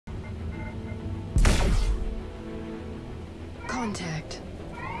Contact.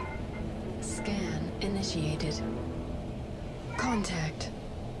 Scan initiated. Contact.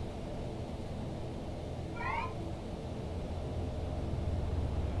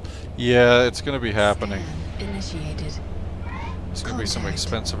 Yeah, it's gonna be happening. Scan initiated. It's gonna be some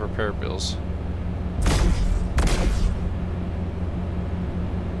expensive repair bills.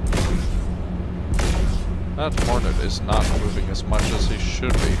 That Hornet is not moving as much as he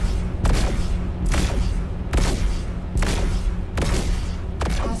should be.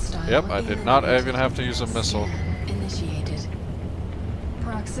 Yep, I did not even have to use a missile. Initiated.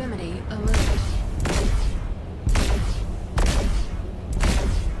 Proximity alert.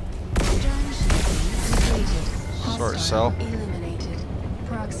 Sorry, Cell. Eliminated.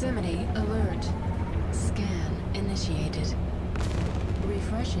 Proximity alert. Scan initiated.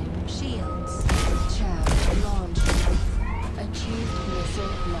 Refreshing shields. Chav launch. Achieved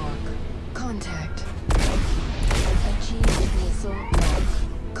missile lock. Contact. Achieved missile lock.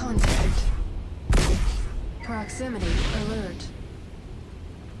 Contact. Proximity alert.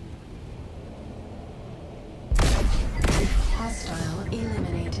 Hostile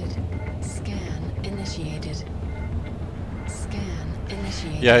eliminated. Scan initiated. Scan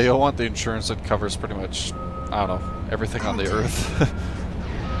initiated. Yeah, you'll want the insurance that covers pretty much, I don't know, everything on the Earth.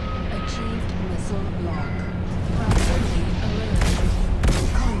 Achieved missile lock. Proximity alert.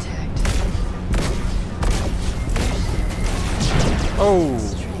 Contact. Oh!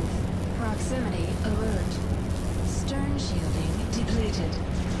 Strength. Proximity alert. Stern shielding depleted.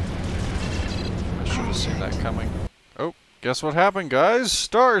 I should have seen that coming. Oh, guess what happened, guys?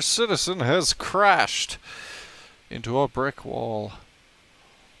 Star Citizen has crashed into a brick wall.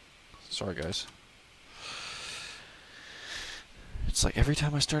 Sorry, guys. It's like every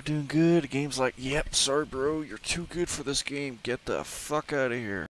time I start doing good, the game's like, yep, sorry bro, you're too good for this game. Get the fuck out of here.